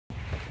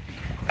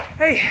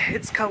Hey,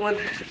 it's Cullen.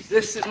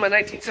 This is my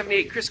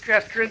 1978 Chris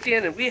Craft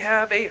Corinthian, and we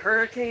have a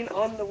hurricane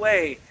on the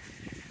way.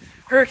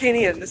 Hurricane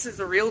Ian, this is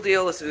the real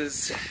deal. This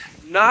is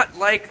not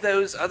like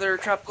those other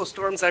tropical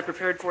storms I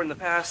prepared for in the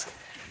past.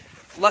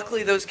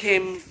 Luckily, those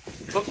came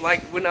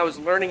like when I was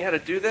learning how to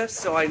do this,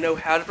 so I know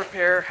how to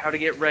prepare, how to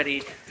get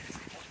ready.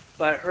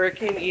 But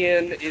Hurricane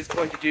Ian is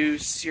going to do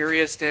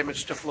serious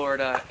damage to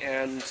Florida,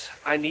 and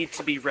I need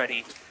to be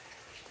ready.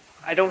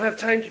 I don't have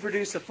time to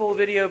produce a full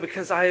video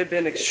because I have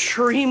been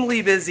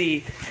extremely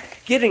busy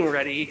getting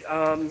ready.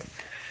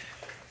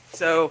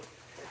 So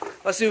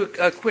let's do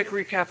a quick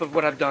recap of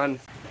what I've done.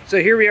 So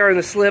here we are in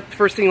the slip.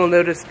 First thing you'll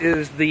notice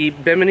is the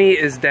bimini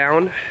is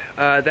down.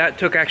 That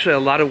took actually a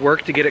lot of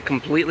work to get it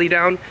completely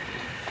down.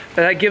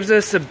 But that gives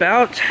us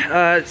about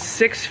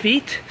 6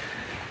 feet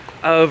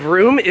of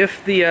room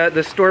if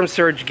the storm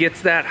surge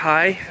gets that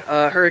high.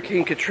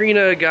 Hurricane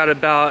Katrina got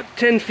about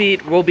 10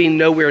 feet. We'll be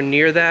nowhere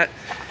near that.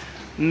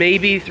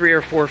 Maybe 3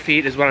 or 4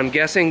 feet is what I'm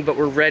guessing, but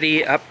we're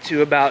ready up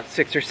to about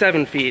 6 or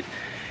 7 feet.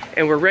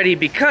 And we're ready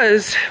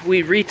because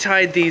we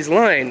retied these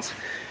lines.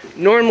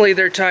 Normally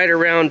they're tied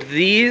around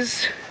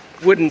these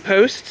wooden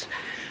posts,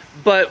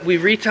 but we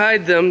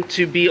retied them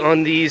to be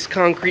on these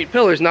concrete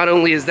pillars. Not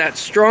only is that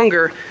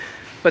stronger,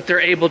 but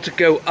they're able to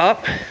go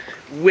up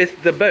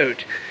with the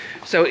boat.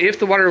 So if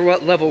the water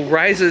level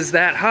rises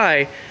that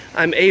high,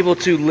 I'm able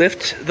to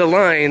lift the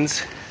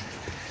lines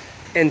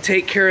and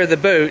take care of the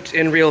boat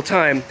in real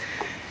time.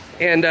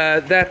 And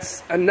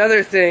that's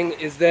another thing,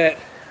 is that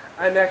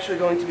I'm actually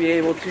going to be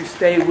able to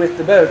stay with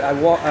the boat. I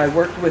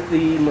worked with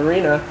the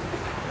marina,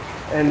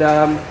 and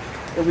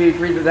we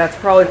agreed that that's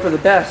probably for the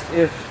best,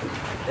 if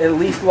at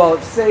least while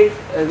it's safe,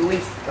 at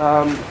least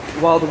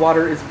while the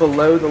water is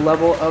below the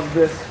level of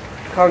this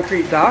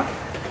concrete dock.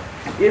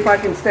 If I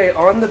can stay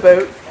on the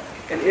boat,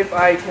 and if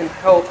I can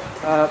help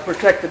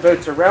protect the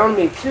boats around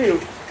me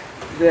too,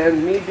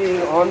 then me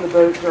being on the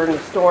boat during a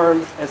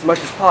storm as much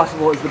as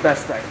possible is the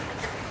best thing.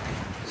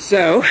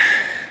 So,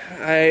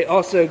 I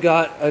also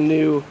got a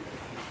new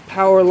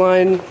power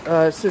line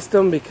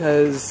system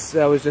because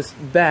that was just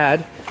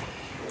bad.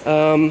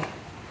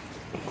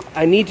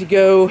 I need to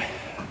go,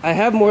 I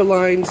have more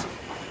lines,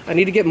 I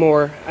need to get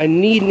more. I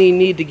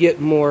need to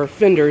get more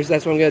fenders.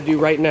 That's what I'm going to do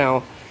right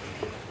now.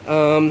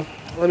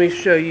 Let me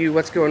show you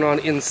what's going on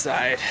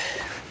inside.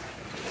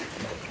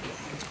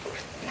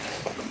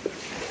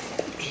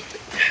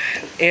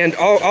 And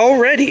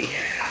already,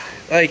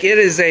 like, it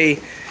is a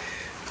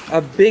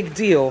big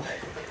deal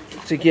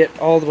to get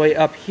all the way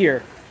up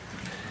here.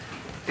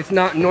 It's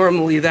not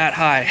normally that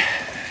high.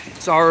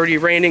 It's already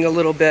raining a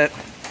little bit.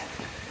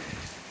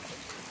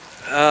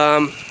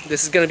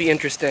 This is going to be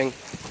interesting.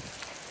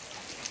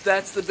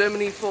 That's the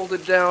bimini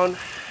folded down.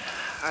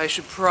 I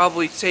should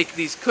probably take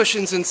these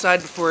cushions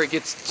inside before it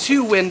gets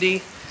too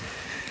windy,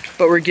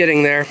 but we're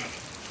getting there.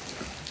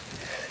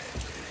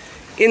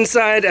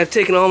 Inside, I've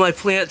taken all my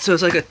plants, so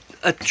it's like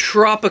a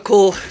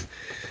tropical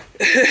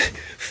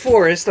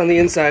forest on the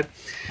inside.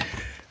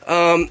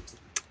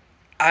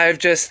 I've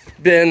just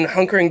been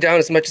hunkering down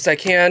as much as I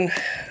can.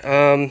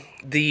 I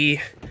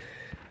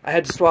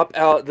had to swap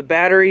out the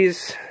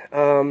batteries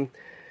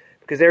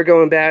because they were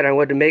going bad. I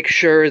wanted to make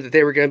sure that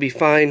they were going to be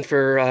fine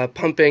for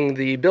pumping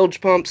the bilge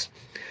pumps.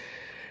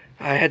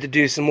 I had to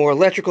do some more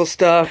electrical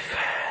stuff.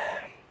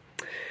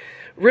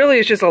 Really,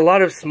 it's just a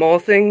lot of small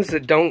things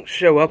that don't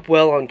show up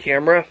well on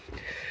camera.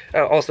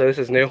 Also, this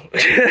is new.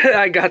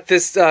 I got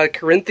this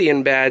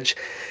Corinthian badge.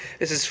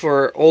 This is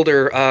for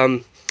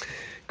older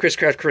Chris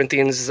Craft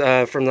Corinthians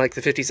from like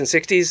the 50s and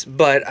 60s,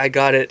 but I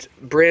got it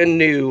brand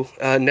new,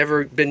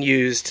 never been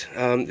used.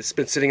 It's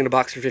been sitting in a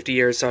box for 50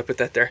 years, so I put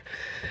that there.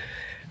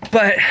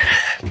 But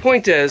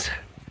point is,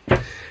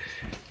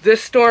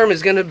 this storm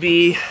is going to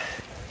be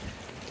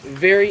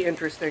very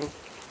interesting,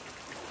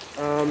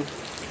 and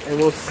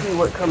we'll see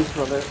what comes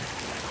from it.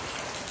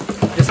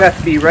 Just have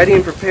to be ready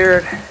and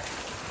prepared.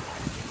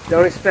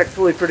 Don't expect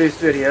fully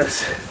produced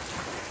videos,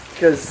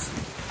 because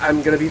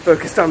I'm going to be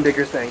focused on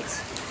bigger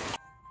things.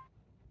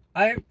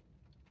 I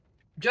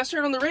just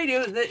heard on the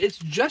radio that it's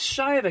just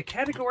shy of a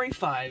Category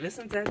 5.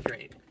 Isn't that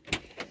great?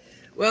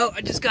 Well,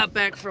 I just got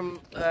back from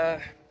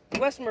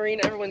West Marine,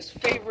 everyone's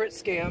favorite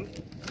scam,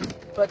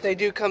 but they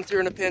do come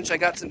through in a pinch. I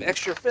got some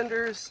extra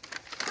fenders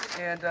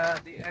and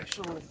the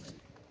actual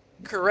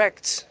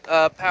correct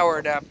power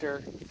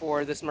adapter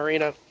for this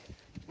marina.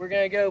 We're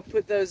going to go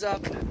put those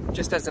up.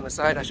 Just as an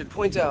aside, I should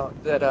point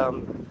out that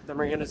the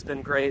marina's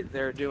been great.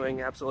 They're doing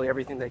absolutely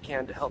everything they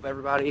can to help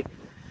everybody.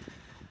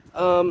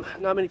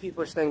 Not many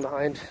people are staying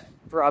behind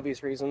for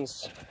obvious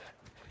reasons.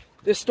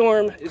 This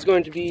storm is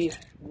going to be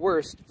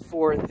worst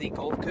for the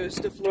Gulf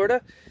Coast of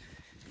Florida.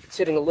 It's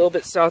hitting a little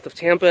bit south of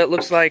Tampa, it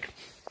looks like,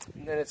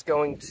 and then it's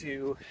going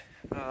to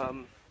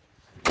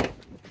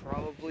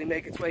probably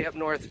make its way up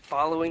north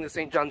following the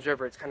St. Johns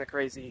River. It's kind of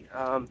crazy.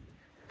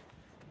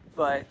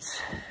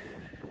 But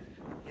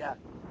yeah,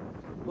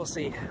 we'll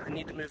see. I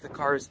need to move the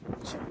cars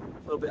to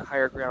a little bit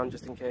higher ground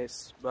just in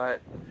case,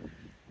 but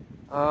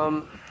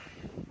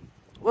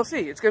we'll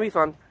see. It's gonna be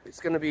fun. It's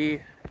gonna be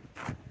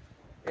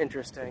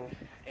interesting,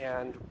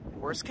 And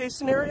worst case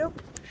scenario,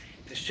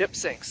 the ship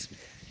sinks.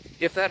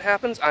 If that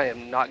happens, I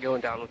am not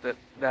going down with it.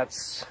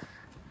 That's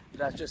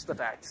just the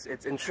facts.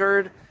 It's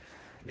insured.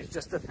 It's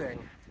just a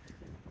thing.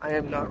 I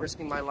am not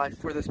risking my life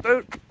for this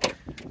boat.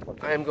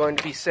 I am going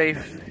to be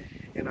safe,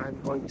 and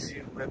I'm going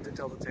to live to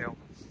tell the tale.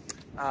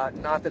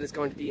 Not that it's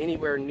going to be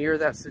anywhere near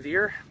that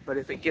severe, but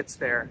if it gets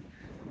there,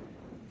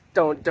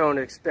 don't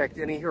expect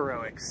any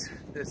heroics.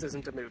 This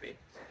isn't a movie.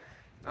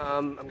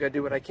 I'm going to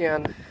do what I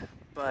can,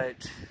 but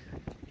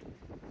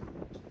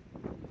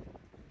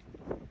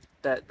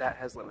that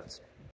has limits.